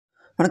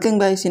வணக்கம்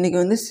பாய்ஸ். இன்றைக்கி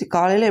வந்து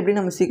காலையில் எப்படி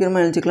நம்ம சீக்கிரமாக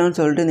எழுந்திக்கலாம்னு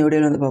சொல்லிட்டு இந்த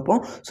வீடியோவில் வந்து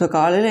பார்ப்போம். ஸோ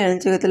காலையில்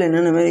எழுந்திக்கிறதுல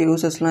என்னென்ன மாதிரி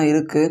யூசஸ்லாம்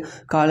இருக்குது,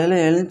 காலையில்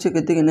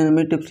எழுந்திக்கிறதுக்கு என்னென்ன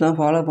மாதிரி டிப்ஸ்லாம்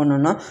ஃபாலோ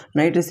பண்ணோன்னா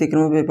நைட்டு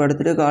சீக்கிரமாக போய்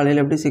படுத்துட்டு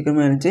காலையில் எப்படி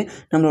சீக்கிரமாக எழுந்துச்சி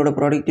நம்மளோட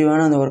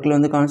ப்ரொடக்டிவான அந்த ஒர்க்கில்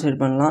வந்து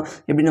கான்சன்ட்ரேட் பண்ணலாம்,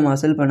 எப்படி நம்ம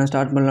அசல் பண்ண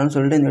ஸ்டார்ட் பண்ணலாம்னு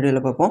சொல்லிட்டு இந்த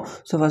வீடியோவில் பார்ப்போம்.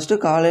 ஸோ ஃபஸ்ட்டு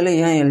காலையில்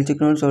ஏன்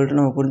எழுந்திக்கணும்னு சொல்லிட்டு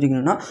நம்ம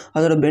புரிஞ்சிக்கணும்னா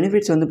அதோட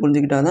பெனிஃபிட்ஸ் வந்து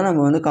புரிஞ்சிக்கிட்டால் தான்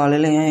நம்ம வந்து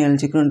காலையில் ஏன்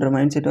எழுந்திக்கணுன்ற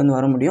மைண்ட் செட் வந்து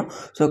வர முடியும்.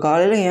 ஸோ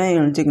காலையில் ஏன்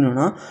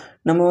எழுந்திக்கணும்னா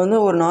நம்ம வந்து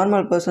ஒரு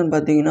நார்மல் பர்சன்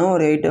பார்த்திங்கன்னா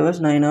ஒரு 8 hours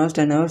 9 hours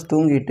 10 hours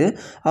தூங்கிட்டு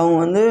அவங்க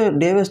வந்து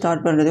டேவை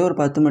ஸ்டார்ட் பண்ணுறதே ஒரு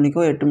 10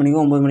 மணிக்கோ 8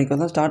 மணிக்கோ 9 மணிக்கோ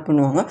தான் ஸ்டார்ட்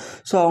பண்ணுவாங்க.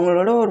 ஸோ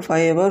அவங்களோட ஒரு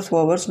 5 hours 4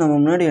 hours நம்ம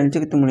முன்னாடி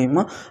எழுந்திக்கிறது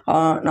மூலிமா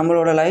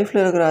நம்மளோட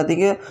லைஃப்பில் இருக்கிற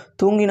அதிக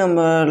தூங்கி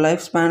நம்ம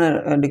லைஃப் ஸ்பேனை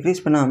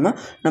டிக்ரீஸ் பண்ணாமல்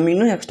நம்ம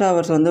இன்னும் எக்ஸ்ட்ரா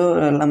ஹவர்ஸ் வந்து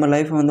நம்ம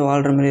லைஃப்பை வந்து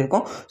வாழ்கிற மாதிரி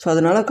இருக்கும். ஸோ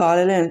அதனால்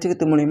காலையில்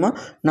எழுந்திக்கிறது மூலிமா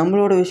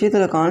நம்மளோட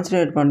விஷயத்தில்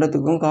கான்சன்ட்ரேட்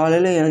பண்ணுறதுக்கும்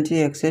காலையில் எழுச்சி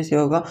எக்ஸசைஸ்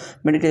யோகா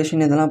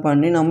மெடிடேஷன் இதெல்லாம்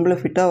பண்ணி நம்மளை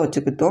ஃபிட்டாக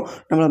வச்சுக்கிறதும்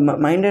நம்மளை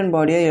மைண்ட் அண்ட்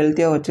பாடியை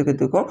ஹெல்த்தியாக வச்சுக்கிறதுக்கும்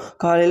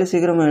காலையில்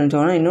சீக்கிரமாக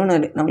எழுந்தோன்னா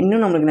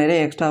இன்னும் நம்மளுக்கு நிறைய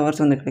எக்ஸ்ட்ரா ஹவர்ஸ்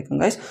வந்து கிடைக்கும்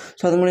கைஸ்.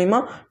 ஸோ அது மூலிமா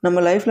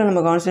நம்ம லைஃப்பில்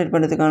நம்ம கான்சன்ட்ரேட்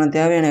பண்ணுறதுக்கான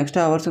தேவையான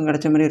எக்ஸ்ட்ரா ஹவர்ஸும்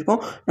கிடைச்ச மாதிரி இருக்கும்,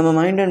 நம்ம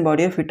மைண்ட் அண்ட்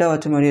பாடியை ஃபிட்டாக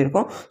வச்ச மாதிரி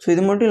இருக்கும். ஸோ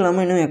இது மட்டும்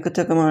இல்லாமல் இன்னும்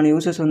எக்கச்சக்கமான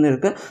யூசஸ் வந்து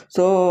இருக்குது.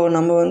 ஸோ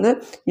நம்ம வந்து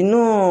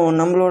இன்னும்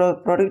நம்மளோட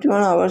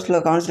ப்ரொடக்டிவான ஹவர்ஸில்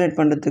கான்சன்ட்ரேட்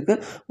பண்ணுறதுக்கு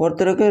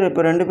ஒருத்தருக்கு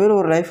இப்போ 2 பேர்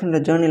ஒரு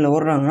லைஃப்ன்ற ஜேர்னியில்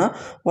ஓடுறாங்கன்னா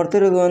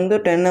ஒருத்தருக்கு வந்து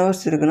 10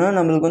 hours இருக்குன்னா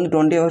நம்மளுக்கு வந்து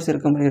 20 hours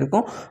இருக்க மாதிரி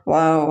இருக்கும்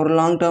ஒரு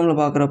லாங் டேர்மில்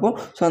பார்க்குறப்போ.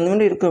 ஸோ அந்த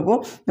மாதிரி இருக்கிறப்போ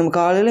நம்ம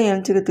காலையில்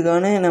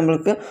எழுந்திக்கிறதுக்கான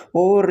நம்மளுக்கு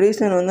ஒவ்வொரு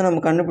ரீசன் வந்து நம்ம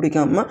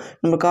கண்டுபிடிக்காமல்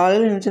நம்ம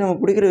காலையில் எழுந்துச்சு நம்ம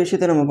பிடிக்கிற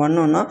விஷயத்தை நம்ம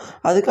பண்ணோம்னா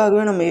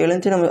அதுக்காகவே நம்ம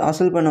எழுந்துச்சு நம்ம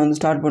அசல் பண்ண வந்து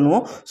ஸ்டார்ட்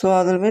பண்ணுவோம். ஸோ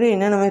அதில் மாரி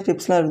என்னென்ன மாதிரி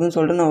டிப்ஸ்லாம் இருக்குதுன்னு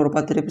சொல்லிட்டு நான் ஒரு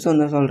 10 டிப்ஸ்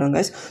வந்து சொல்கிறேன்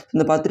கைஸ்.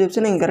 இந்த 10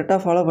 டிப்ஸை நீங்கள் கரெக்டாக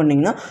ஃபாலோ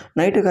பண்ணிங்கன்னா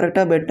நைட்டு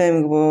கரெக்டாக பெட்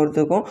டைமுக்கு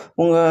போகிறதுக்கும்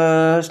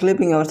உங்கள்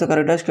ஸ்லீப்பிங் ஹவர்ஸை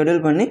கரெக்டாக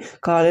ஷெடியூல் பண்ணி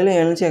காலையில்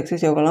எழுந்துச்சு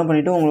எக்ஸசைஸ் யோகாலாம்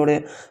பண்ணிவிட்டு உங்களுடைய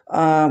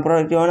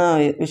ப்ரொடக்டிவான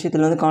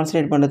விஷயத்தில் வந்து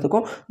கான்சன்ட்ரேட்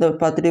பண்ணுறதுக்கும் இந்த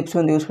 10 டிப்ஸ்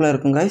வந்து யூஸ்ஃபுல்லாக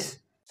இருக்கும் கைஸ்.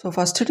 ஸோ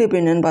ஃபஸ்ட்டு டிப்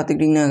என்னென்னு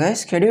பார்த்துக்கிட்டிங்கன்னா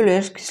கைஸ், ஷெடியூல்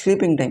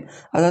ஸ்லீப்பிங் டைம்.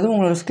 அதாவது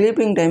உங்களோட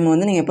ஸ்லீப்பிங் டைம்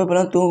வந்து நீங்கள்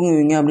எப்பப்போலாம்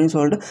தூங்குவீங்க அப்படின்னு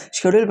சொல்லிட்டு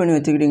ஷெடியூல் பண்ணி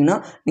வச்சுக்கிட்டிங்கன்னா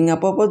நீங்கள்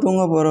அப்பப்போ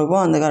தூங்க போகிறப்போ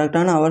அந்த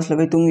கரெக்டான ஹவர்ஸில்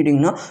போய்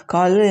தூங்கிட்டிங்கன்னா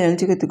காலையில்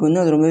எழுந்திக்கிறதுக்கு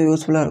வந்து அது ரொம்ப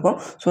யூஸ்ஃபுல்லாக இருக்கும்.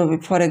 ஸோ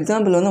ஃபார்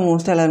எக்ஸாம்பிள் வந்து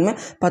மோஸ்ட்டாக எல்லாருமே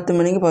 10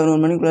 மணிக்கு 11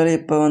 மணிக்குள்ளே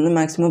இப்போ வந்து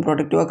மேக்ஸிமம்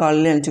ப்ரொடக்டிவாக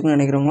காலையில் எழுந்திக்கணும்னு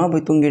நினைக்கிறவங்களாம்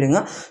போய்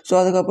தூங்கிடுங்க. ஸோ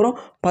அதுக்கப்புறம்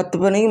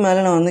 10 மணிக்கு மேலே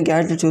நான் வந்து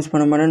கேட்ஜெட்ஸ் யூஸ்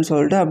பண்ண மாட்டேன்னு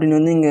சொல்லிட்டு அப்படின்னு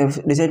வந்து இங்கே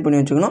டிசைட் பண்ணி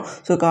வச்சுக்கணும்.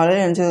 ஸோ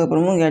காலையில்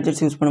எழுந்ததுக்கப்புறமும்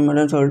கேட்ஜெட்ஸ் யூஸ் பண்ண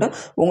மாட்டேன்னு சொல்லிட்டு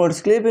உங்களோட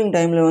ஸ்லீப்பிங்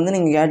டைமில் வந்து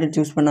நீங்கள்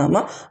கேட்ஜெட்ஸ் யூஸ்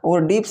பண்ணாமல்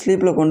ஒரு டீப்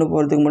ஸ்லீப்பில் கொண்டு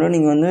போகிறதுக்கு மட்டும்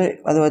நீங்கள் வந்து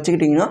அதை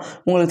வச்சுக்கிட்டிங்கன்னா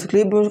உங்களுக்கு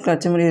ஸ்லீப்பும்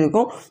கிடச்ச மாதிரி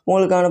இருக்கும்.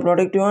 உங்களுக்கான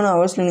ப்ரொடக்டிவான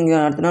ஹவர்ஸில் நீங்கள்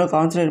அடுத்த நாள்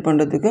கான்சன்ட்ரேட்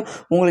பண்ணுறதுக்கு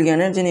உங்களுக்கு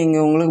எனர்ஜி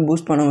நீங்கள் உங்களுக்கு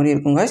பூஸ்ட் பண்ண மாதிரி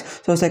இருக்கும் கைஸ்.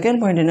 ஸோ செகண்ட்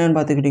பாயிண்ட் என்னென்னு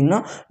பார்த்துக்கிட்டிங்கன்னா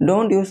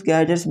don't use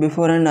gadgets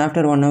before and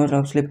after 1 hour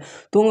of sleep.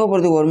 தூங்க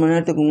போகிறதுக்கு 1 மணி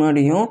நேரத்துக்கு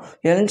முன்னாடியும்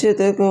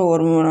எழுந்ததுக்கு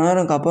 1 மணி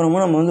நேரத்துக்கு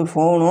அப்புறமும் நம்ம வந்து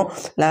ஃபோனோ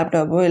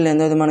லேப்டாப்போ இல்லை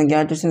எந்த விதமான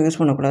கேட்ஜெட்ஸும் யூஸ்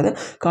பண்ணக்கூடாது.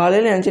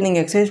 காலையில் எழுந்துச்சு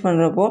நீங்கள் எக்ஸசைஸ்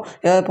பண்ணுறப்போ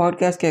ஏதாவது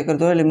பாட்காஸ்ட்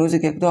கேட்குறதோ இல்லை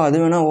மியூசிக் கேட்குறதோ அது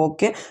வேணால்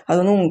ஓகே. அது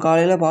வந்து உங்கள்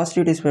காலையில்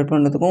பாசிட்டிவிட்டி ஸ்ப்ரெட்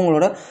பண்ணுறதுக்கும்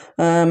உங்களோட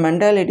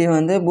மென்டாலிட்டியை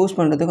வந்து பூஸ்ட்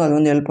பண்ணுறதுக்கும் அது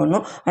வந்து ஹெல்ப்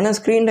பண்ணும். ஆனால்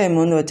ஸ்க்ரீன் டைம்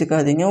வந்து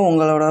வச்சுக்காதீங்க.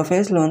 உங்களோட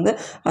ஃபேஸில் வந்து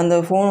அந்த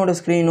ஃபோனோட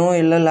ஸ்க்ரீனோ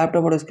இல்லை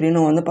லேப்டாப்போட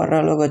ஸ்க்ரீனோ வந்து படுற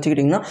அளவுக்கு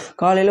வச்சுக்கிட்டிங்கன்னா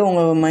காலையில்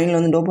உங்கள் மைண்டில்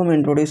வந்து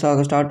டோபமைன் ப்ரொடியூஸ்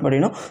ஆக ஸ்டார்ட்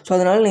பண்ணிடும். ஸோ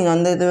அதனால் நீங்கள்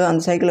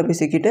அந்த சைக்கிளை போய்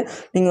சிக்கிட்டு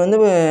நீங்கள் வந்து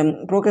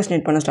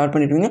ப்ரோக்ரஸ்டினேட் பண்ண ஸ்டார்ட்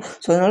பண்ணிடுவீங்க.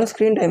 ஸோ அதனால்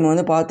ஸ்க்ரீன் டைம்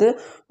வந்து பார்த்து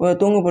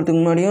தூங்க போகிறதுக்கு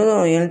முன்னாடியும்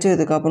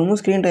எழுந்ததுக்கு அப்புறமும்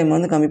ஸ்க்ரீன் டைம்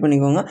வந்து கம்மி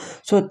பண்ணிக்கோங்க.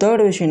 ஸோ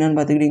தேர்ட் விஷயம் என்னென்னு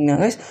பார்த்துக்கிட்டிங்கன்னா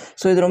கைஸ்,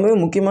 ஸோ இது ரொம்பவே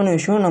முக்கியமான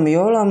விஷயம். நம்ம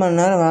எவ்வளோ மணி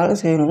நேரம் வேலை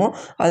செய்யணுமோ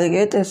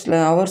அதுக்கேற்ற சில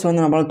ஹவர்ஸ்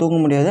வந்து நம்மளால் தூங்க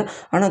முடியாது.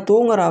 ஆனால்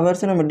தூங்குற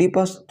ஹவர்ஸை நம்ம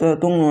டீப்பாக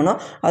தூங்கணுன்னா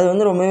அது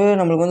வந்து ரொம்பவே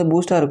நம்மளுக்கு வந்து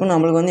பூஸ்ட்டாக இருக்கும்,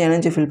 நம்மளுக்கு வந்து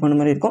எனர்ஜி ஃபில் பண்ண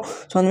மாதிரி இருக்கும்.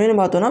 ஸோ அந்தமாரி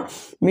பார்த்தோன்னா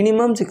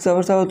மினிமம் 6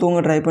 hours தூங்க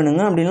ட்ரை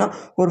பண்ணுங்கள். அப்படின்னா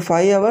ஒரு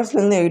 5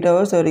 hours-லேருந்து 8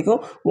 hours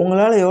வரைக்கும்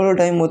உங்களால் எவ்வளோ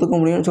டைம் ஒதுக்க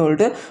முடியும்னு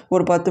சொல்லிட்டு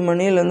ஒரு 10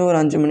 மணிலேருந்து ஒரு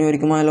 5 மணி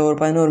வரைக்குமா இல்லை ஒரு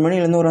 11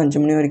 மணிலேருந்து ஒரு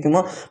 5 மணி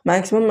வரைக்குமா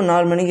மேக்ஸிமம்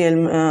 4 மணிக்கு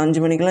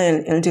 5 மணிக்கெலாம்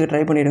எழுந்திக்க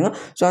ட்ரை பண்ணிவிடுங்க.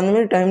 ஸோ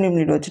அந்தமாரி டைம்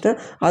லிமிட் வச்சுட்டு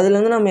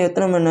அதுலேருந்து நம்ம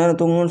எத்தனை மணி நேரம்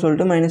தூங்கணும்னு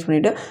சொல்லிட்டு மைனஸ்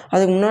பண்ணிவிட்டு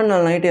அதுக்கு முன்னாடி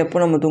நாள் நைட்டு எப்போ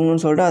நம்ம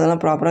தூங்கணும்னு சொல்லிட்டு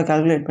அதெல்லாம் ப்ராப்பராக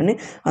கால்குலேட் பண்ணி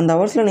அந்த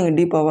ஹவர்ஸில் நீங்கள்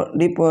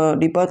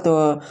டீப்பாக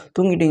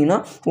தூங்கிட்டிங்கன்னா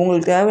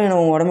உங்களுக்கு தேவையான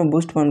உங்கள் உடம்பை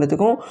பூஸ்ட்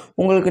பண்ணுறதுக்கும்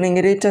உங்களுக்கு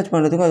நீங்கள் ரீசார்ஜ்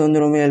பண்ணுறதுக்கும் அது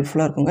வந்து ரொம்ப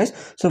ஹெல்ப்ஃபுல்லாக இருக்கும் கைஸ்.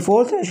 ஸோ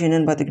ஃபோர்த் விஷயம்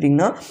என்னென்னு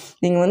பார்த்துக்கிட்டிங்கன்னா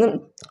நீங்கள் வந்து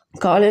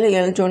காலையில்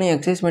எழுந்தோடனே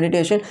எக்ஸசைஸ்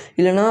மெடிடேஷன்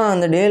இல்லைனா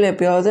அந்த டேயில்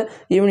எப்போயாவது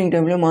ஈவினிங்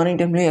டைம்லேயும் மார்னிங்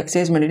டைம்லேயும்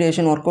எக்ஸசைஸ்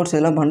மெடிடேஷன் ஒர்க் அவுட்ஸ்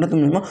இதெல்லாம் பண்ணுறது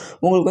மூலமாக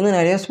உங்களுக்கு வந்து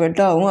நிறையா ஸ்வெட்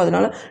ஆகும்.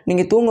 அதனால்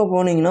நீங்கள் தூங்க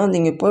போனீங்கன்னா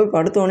நீங்கள் போய்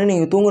படுத்தோடனே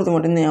நீங்கள் தூங்குறது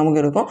மட்டும்தான்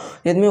ஞாபகம் இருக்கும்,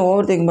 எதுவுமே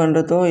ஓவர் திங்க்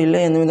பண்ணுறதோ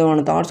இல்லை எந்த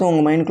விதமான தாட்ஸும்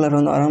உங்கள் மைண்டுக்குள்ளே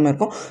வந்து வராமல்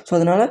இருக்கும். ஸோ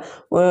அதனால்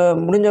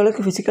முடிஞ்ச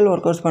அளவுக்கு ஃபிசிக்கல்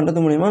ஒர்க் அவுட்ஸ்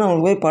பண்ணுறது மூலிமா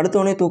நம்மளுக்கு போய்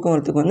படுத்தோடனே தூக்கம்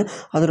வரதுக்கு வந்து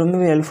அது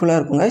ரொம்பவே ஹெல்ப்ஃபுல்லாக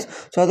இருக்கும் கைஸ்.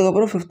 ஸோ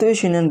அதுக்கப்புறம் ஃபிஃப்த்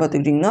விஷயம் என்னென்னு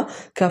பார்த்துக்கிட்டிங்கன்னா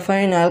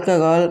கெஃபைன்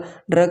ஆல்கஹால்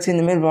ட்ரக்ஸ்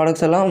இந்தமாரி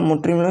ப்ராடக்ட்ஸ் எல்லாம்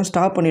முற்றிலும்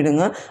ஸ்டாப்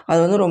பண்ணிவிடுங்க. அது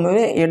வந்து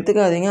ரொம்பவே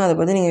எடுத்துக்காதீங்க, அதை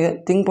பற்றி நீங்கள்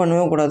திங்க்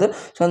பண்ணவே கூடாது.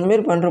 ஸோ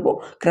அந்தமாரி பண்ணுறப்போ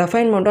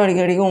கெஃபைன் மட்டும்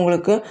அடிக்கடிக்கு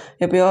உங்களுக்கு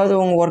எப்போயாவது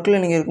உங்கள் ஒர்க்கில்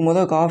நீங்கள்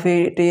இருக்கும்போது காஃபி,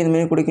 டீ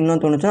இதுமாரி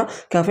குடிக்கணும்னு தோணுச்சுன்னா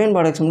கெஃபைன்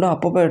ப்ராடக்ட்ஸ் மட்டும்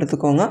அப்பப்போ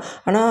எடுத்துக்கோங்க.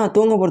 ஆனால்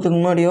தூங்க போகிறதுக்கு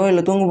முன்னாடியோ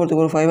இல்லை தூங்க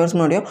போகிறதுக்கு ஒரு 5 ஹவர்ஸ்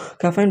முன்னாடியோ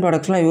கெஃபைன்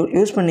ப்ராடக்ட்ஸ்லாம்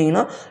யூஸ்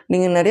பண்ணிங்கன்னா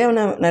நீங்கள்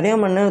நிறையா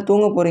மணி நேரம்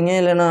தூங்க போகிறீங்க,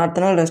 இல்லை நான்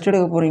அடுத்த நாள் ரெஸ்ட்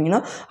எடுக்க போகிறீங்கன்னா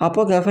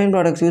அப்போ கெஃபைன்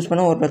ப்ராடக்ட்ஸ் யூஸ்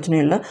பண்ணால் ஒரு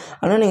பிரச்சனையும் இல்லை.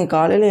 ஆனால் நீங்கள்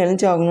காலையில்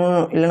எழுந்துச்சி ஆகணும்,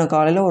 இல்லை நான்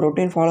காலையில் ஒரு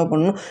ரொட்டீன் ஃபாலோ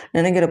பண்ணணும்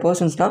நினைக்கிற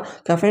பர்சன்ஸ்லாம்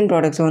கெஃபைன்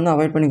ப்ராடக்ட்ஸை வந்து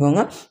அவாய்ட்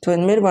பண்ணிக்கோங்க. ஸோ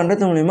இந்தமாரி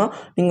பண்ணுறது மூலிமா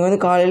நீங்கள் வந்து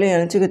காலையில்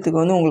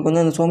எழுந்திக்கிறதுக்கு வந்து உங்களுக்கு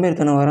வந்து அந்த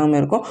சோம்பேறித்தனம் வராமல்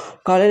இருக்கும்,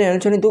 காலையில்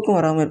எழுந்தோடனே தூக்கம்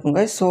வராமல் இருக்கும்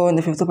கைஸ். ஸோ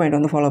இந்த 5th பாயிண்ட்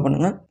வந்து ஃபாலோ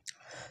பண்ணுங்கள்.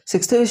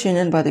 6th விஷயம்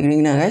என்னென்னு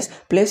பார்த்துக்கிட்டிங்கன்னா guys,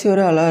 place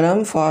your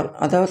alarm for,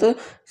 அதாவது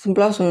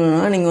சிம்பிளாக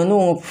சொல்லணும்னா நீங்கள் வந்து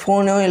உங்கள்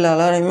ஃபோனோ இல்லை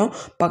அலாரமோ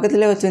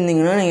பக்கத்துலேயே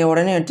வச்சுருந்தீங்கன்னா நீங்கள்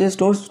உடனே அடிச்சு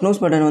ஸ்னூஸ்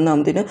பட்டன் வந்து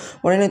அமுத்திட்டு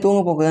உடனே தூங்க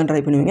போக தான் ட்ரை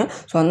பண்ணுவீங்க.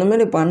 ஸோ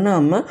அந்தமாரி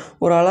பண்ணாமல்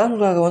ஒரு அலாரம்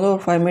கிளாக் வந்து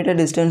ஒரு 5 மீட்டர்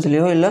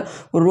டிஸ்டன்ஸ்லையோ இல்லை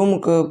ஒரு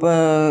ரூமுக்கு இப்போ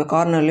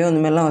கார்னர்லையோ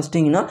அந்தமாரிலாம்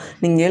வச்சிட்டிங்கன்னா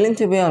நீங்கள்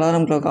எழுந்துச்சி போய்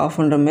அலாரம் கிளாக் ஆஃப்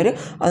பண்ணுற மாரி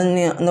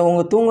அந்த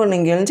உங்கள்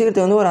நீங்கள்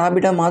எழுந்திக்கிறது வந்து ஒரு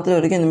ஹேபிட்டாக மாற்றுற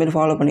வரைக்கும் இந்தமாரி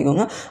ஃபாலோ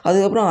பண்ணிக்கோங்க.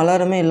 அதுக்கப்புறம்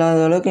அலாரமே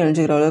இல்லாத அளவுக்கு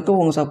எழுந்திக்கிற அளவுக்கு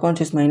உங்கள்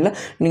சப்கான்ஷியஸ் மைண்டில்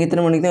நீங்கள்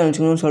இத்தனை மணிக்கு தான்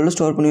எழுந்திக்கணும்னு சொல்லிட்டு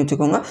ஸ்டோர் பண்ணி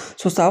வச்சுக்கோங்க.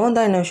 ஸோ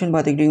 7th என்ன விஷயம்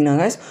பார்த்துக்கிட்டிங்கன்னா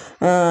guys,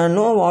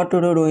 know what to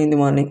two இந்த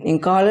மார்னிங்.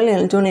 நீங்கள் காலையில்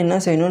எழுந்தோன்னே என்ன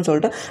செய்யணும்னு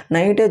சொல்லிட்டு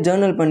நைட்டே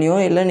ஜேர்னல் பண்ணியோ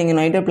இல்லை நீங்கள்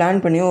நைட்டே பிளான்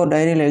பண்ணியோ ஒரு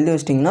டைரியில் எழுதி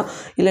வச்சிட்டிங்கன்னா,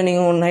 இல்லை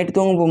நீங்கள் நைட்டு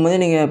தூங்க போகும்போது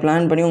நீங்கள்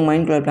பிளான் பண்ணி உங்கள்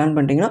மைண்டில் பிளான்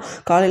பண்ணிட்டீங்கன்னா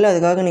காலையில்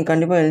அதுக்காக நீங்கள்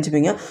கண்டிப்பாக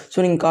எழுந்திப்பீங்க. ஸோ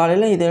நீங்கள்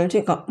காலையில் இது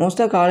எழுந்துச்சி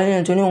மோஸ்ட்டாக காலையில்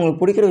எழுந்தோடனே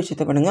உங்களுக்கு பிடிக்கிற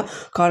விஷயத்தை பண்ணுங்கள்.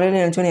 காலையில்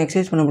எழுந்தோடனே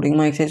எக்ஸசைஸ் பண்ண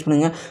பிடிக்குமா, எக்ஸசைஸ்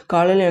பண்ணுங்கள்.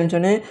 காலையில்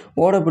எழுந்தோடனே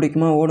ஓட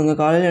பிடிக்குமா, ஓடுங்க.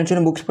 காலையில்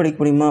எழுந்தோடனே புக்ஸ் படிக்க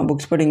பிடிக்குமா,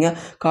 புக்ஸ் படிங்க.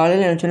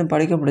 காலையில் எழுந்தோடனே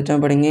படிக்க பிடிச்சா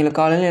படிங்க. இல்லை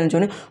காலையில்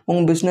எழுந்தோடனே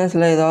உங்கள்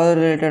பிஸ்னஸில் ஏதாவது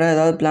ரிலேட்டடாக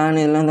ஏதாவது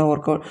பிளான் இதெல்லாம் ஏதாவது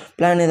ஒர்க் அவுட்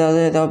பிளான்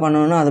ஏதாவது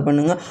பண்ணணுன்னா அதை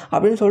பண்ணுங்கள்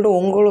அப்படின்னு சொல்லிட்டு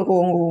உங்களுக்கு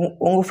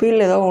உங்கள்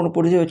ஃபீல்டில் ஏதாவது ஒன்று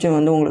பிடிச்ச விஷயம்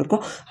வந்து உங்களுக்கு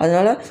இருக்கும்.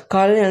 அதனால்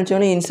காலையில்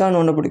எழுந்தோடனே இன்ஸ்டா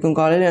நோண்ட பிடிக்கும்,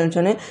 காலையில்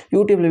எழுந்தோடனே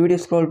யூடியூப்பில் வீடியோ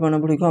ஸ்க்ரோல் பண்ண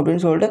பிடிக்கும்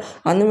அப்படின்னு சொல்லிட்டு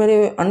அந்தமாதிரி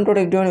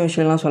அன்ப்ரொடக்டிவான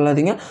விஷயம்லாம்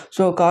சொல்லாதீங்க.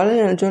 ஸோ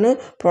காலையில் எழுந்தோடனே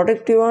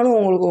ப்ரொடக்டிவான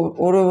உங்களுக்கு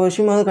ஒரு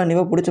விஷயமாவது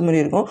கண்டிப்பாக பிடிச்ச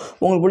மாதிரி இருக்கும்,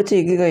 உங்களுக்கு பிடிச்ச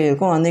இக்கிகாய்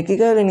இருக்கும். அந்த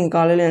இக்கிகாயில் நீங்கள்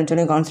காலையில்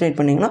எழுந்தோடனே கான்சன்ட்ரேட்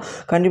பண்ணிங்கன்னா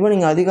கண்டிப்பாக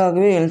நீங்கள்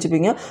அதுக்காகவே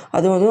எழுந்திப்பீங்க.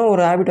 அது வந்து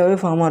ஒரு ஹேபிட்டாகவே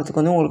ஃபார்ம்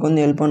ஆகிறதுக்கு வந்து உங்களுக்கு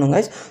வந்து ஹெல்ப் பண்ணுங்க.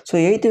 ஸோ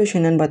 8th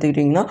விஷயம் என்னென்னு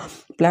பார்த்துக்கிட்டிங்கன்னா,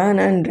 plan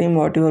and dream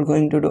what you are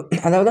going to two.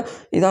 அதாவது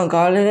இதான்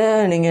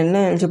காலையில் நீங்கள் என்ன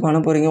எழுந்து பண்ண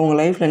போகிறீங்க, உங்கள்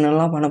லைஃப்பில்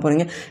என்னெல்லாம் பண்ண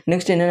போகிறீங்க,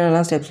 நெக்ஸ்ட்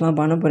என்னென்னலாம் ஸ்டெப்ஸ்லாம்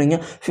பண்ண போகிறீங்க,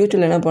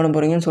 ஃப்யூச்சரில் என்ன பண்ண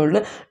போகிறீங்கன்னு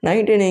சொல்லிட்டு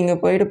நைட்டு நீங்கள்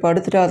போய்ட்டு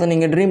படுத்துட்டு அதை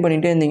நீங்கள் ட்ரீம்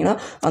பண்ணிகிட்டே இருந்தீங்கன்னா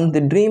அந்த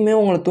ட்ரீமே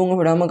உங்களை தூங்க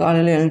விடாமல்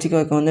காலையில் எழுந்திக்க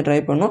வைக்க வந்து ட்ரை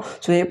பண்ணும்.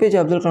 ஸோ ஏபிஜே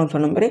அப்துல் கலாம்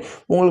சொன்ன மாதிரி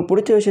உங்களுக்கு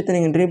பிடிச்ச விஷயத்தை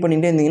நீங்கள் ட்ரீம்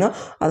பண்ணிகிட்டே இருந்தீங்கன்னா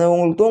அதை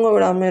உங்களுக்கு தூங்க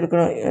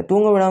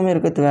விடாமல்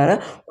இருக்கிறது வேறு,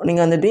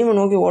 நீங்கள் அந்த ட்ரீமை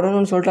நோக்கி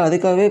ஓடணும்னு சொல்லிட்டு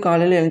அதுக்காகவே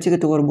காலையில்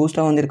எழுந்திக்கிறதுக்கு ஒரு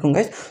பூஸ்ட்டாக வந்து இருக்கும்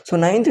கைஸ். ஸோ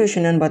 9th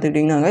விஷயம் என்னென்னு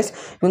பார்த்துக்கிட்டிங்கன்னா கைஸ்,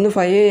 இது வந்து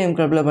 5 AM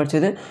கிளப்பில்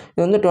படித்தது.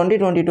 இது வந்து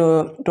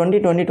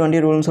 20-20-20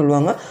 ரூல்னு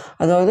சொல்லுவாங்க.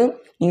 அதாவது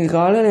நீங்கள்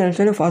காலையில்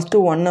எழுந்தோடனே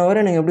ஃபஸ்ட்டு 1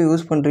 ஹவரை நீங்கள் எப்படி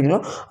யூஸ் பண்ணுறீங்களோ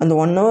அந்த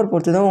 1 ஹவர்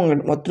பொறுத்து தான்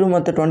உங்கள்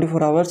மற்ற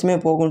 24 ஹவர்ஸுமே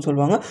போகும்னு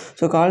சொல்லுவாங்க.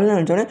 ஸோ காலையில்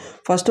எழுந்தோடனே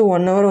ஃபஸ்ட்டு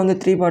 1 ஹவர் வந்து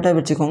 3 பார்ட்டாக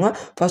வச்சுக்கோங்க.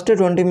 ஃபஸ்ட்டு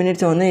 20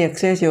 மினிட்ஸை வந்து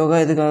எக்ஸசைஸ், யோகா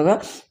இதுக்காக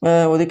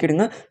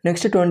ஒதுக்கிடுங்க.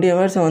 நெக்ஸ்ட்டு 20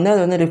 ஹவர்ஸை வந்து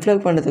அதை வந்து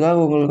ரிஃப்ளெக்ட்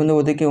பண்ணுறதுக்காக உங்களுக்கு வந்து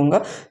ஒதுக்கிவோங்க.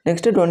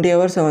 நெக்ஸ்ட்டு 20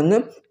 ஹவர்ஸை வந்து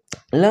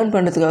லேர்ன்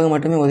பண்ணுறதுக்காக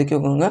மட்டுமே ஒதுக்கி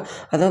வைக்கோங்க.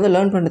 அதாவது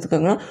லேர்ன்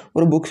பண்ணுறதுக்காகனா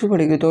ஒரு புக்ஸ்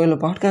படிக்கிறதோ இல்லை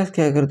பாட்காஸ்ட்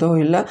கேட்குறதோ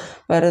இல்லை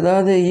வேறு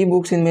ஏதாவது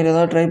புக்ஸ் இந்தமாரி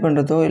ஏதாவது ட்ரை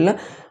பண்ணுறதோ இல்லை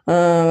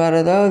வேறு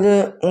ஏதாவது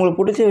உங்களுக்கு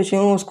பிடிச்ச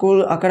விஷயம் ஸ்கூல்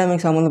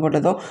அகாடமிக்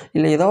சம்மந்தப்பட்டதோ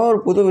இல்லை ஏதாவது ஒரு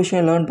புது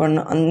விஷயம் லேர்ன்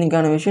பண்ண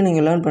அன்றைக்கான விஷயம்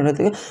நீங்கள் லேர்ன்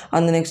பண்ணுறதுக்கு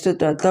அந்த next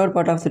third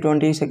part of the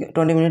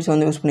 20 minutes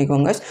வந்து யூஸ்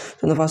பண்ணிக்கோங்க.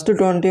 ஸோ இந்த ஃபஸ்ட்டு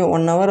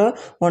 1 ஹவர்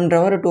 1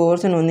 ஹவர் 2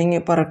 ஹவர்ஸ்ன்னு வந்து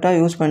நீங்கள் கரெக்டாக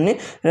யூஸ் பண்ணி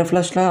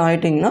ரெஃப்ரெஷ்லாம்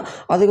ஆகிட்டிங்கன்னா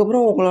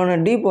அதுக்கப்புறம் உங்களோட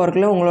டீப்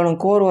ஒர்க்கில் உங்களோட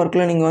கோர்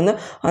ஒர்க்கில் நீங்கள் வந்து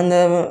அந்த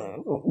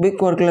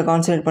பிக் ஒர்க்கில்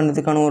கான்சன்ட்ரேட்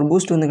பண்ணுறதுக்கான ஒரு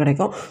பூஸ்ட் வந்து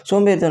கிடைக்கும்.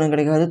 சோம்பேறித்தனம்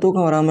கிடைக்காது,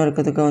 தூக்கம் வராமல்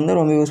இருக்கிறதுக்கு வந்து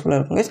ரொம்ப யூஸ்ஃபுல்லாக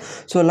இருக்கும்.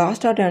 ஸோ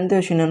லாஸ்ட்டாக 10th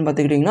விஷயம் என்னென்னு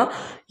பார்த்துக்கிட்டிங்கன்னா,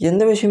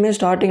 எந்த விஷயமே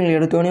ஸ்டார்டிங்கில்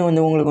எடுத்தோடனே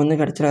வந்து உங்களுக்கு வந்து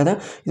கிடச்சிடாது.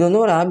 இது வந்து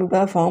ஒரு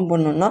ஹேபிட்டாக ஃபார்ம்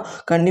பண்ணணுன்னா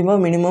கண்டிப்பாக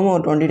மினிமம்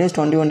ஒரு 20 days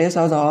 21 days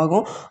ஆகுது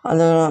ஆகும்.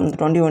 அந்த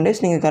 21 days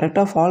நீங்கள்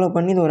கரெக்டாக ஃபாலோ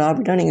பண்ணி இது ஒரு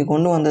ஹேபிட்டாக நீங்கள்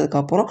கொண்டு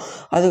வந்ததுக்கப்புறம்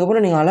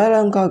அதுக்கப்புறம் நீங்கள்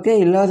அலாரம்காக்கே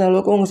இல்லாத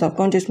அளவுக்கு உங்கள்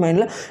சப்கான்ஷியஸ்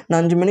மைண்டில்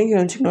நான் 5 மணிக்கு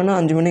எழுந்திக்கணும்னா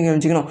 5 மணிக்கு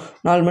எழுந்திக்கணும்,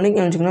 4 மணிக்கு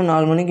எழுந்திக்கணும்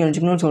 4 மணிக்கு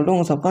எழுந்திக்கணும்னு சொல்லிட்டு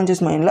உங்கள்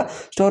சப்கான்ஷியஸ் மைண்டில்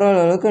ஸ்டோர்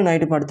ஆகிற அளவுக்கு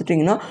நைட்டு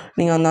படுத்துட்டிங்கன்னா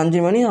நீங்கள் அந்த 5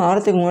 மணி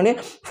ஆகிறதுக்கு முன்னாடி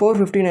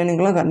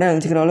 4:59 கரெக்டாக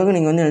எழுந்திக்கிற அளவுக்கு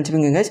நீங்கள் வந்து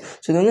எழுந்திப்பீங்க கைஸ்.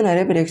 ஸோ இது வந்து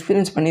நிறைய பேர்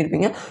எக்ஸ்பீரியன்ஸ்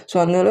பண்ணியிருப்பீங்க. ஸோ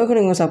அந்த அளவுக்கு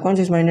நீங்கள்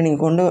சப்கான்ஷியஸ் மைண்டை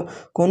நீங்கள்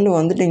கொண்டு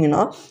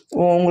வந்துட்டிங்கன்னா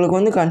உங்களுக்கு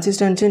வந்து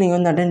கன்சிஸ்டன்சி நீங்கள்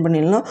வந்து அட்டென்ட்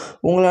பண்ணிடலாம்.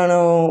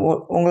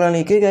 உங்களான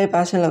இக்கிகாய்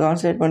பேஷனில்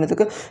கான்சன்ட்ரேட்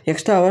பண்ணுறதுக்கு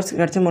எக்ஸ்ட்ரா ஹவர்ஸ்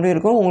கிடைச்ச மாதிரி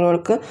இருக்கும்.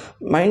 உங்களுக்கு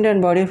மைண்ட்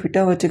அண்ட் பாடியை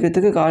ஃபிட்டாக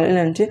வச்சுக்கிறதுக்கு காலையில்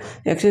எழுந்துச்சி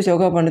எக்ஸசைஸ்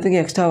யோகா பண்ணுறதுக்கு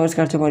எக்ஸ்ட்ரா ஹவர்ஸ்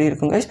கிடைச்ச மாதிரி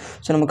இருக்கும் கைஸ்.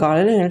 ஸோ நம்ம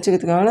காலையில்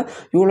எழுந்திக்கிறதுனால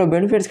இவ்வளோ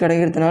பெனிஃபிட்ஸ்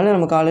கிடைக்கிறதுனால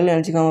நம்ம காலையில்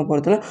எழுந்திக்காமல்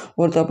போகிறதுல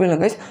ஒரு தப்பு இல்லை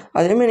கைஸ்.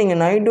 அதேமாதிரி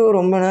நீங்கள் நைட்டு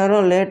ரொம்ப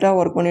நேரம் லேட்டாக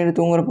ஒர்க் பண்ணிட்டு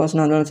தூங்குற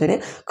பர்சனாக இருந்தாலும் சரி,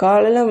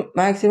 காலையில்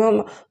மேக்ஸிமம்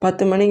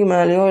 10 மணிக்கு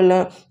மேலேயோ இல்லை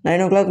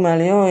 9 o'clock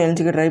மேலேயோ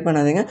எழுந்திக்க ட்ரை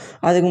பண்ணாதீங்க.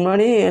 அதுக்கு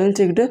முன்னாடி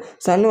எழுந்திக்கிட்டு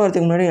சன்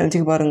வரதுக்கு முன்னாடி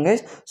எழுந்திக்க பாருங்கள்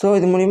கைஸ். ஸோ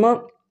இது மூலிமா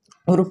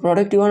ஒரு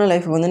ப்ரொடக்டிவான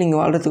லைஃப் வந்து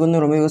நீங்கள் வாழ்கிறதுக்கு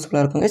வந்து ரொம்ப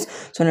யூஸ்ஃபுல்லாக இருக்கும் கைஸ்.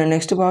 ஸோ நான்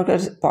நெக்ஸ்ட்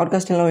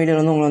பாட்காஸ்ட்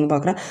வீடியோவில் வந்து உங்களை வந்து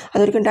பார்க்குறேன்.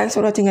 அது வரைக்கும் தேங்க்ஸ்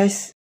ஃபார் வாட்சிங்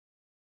கைஸ்.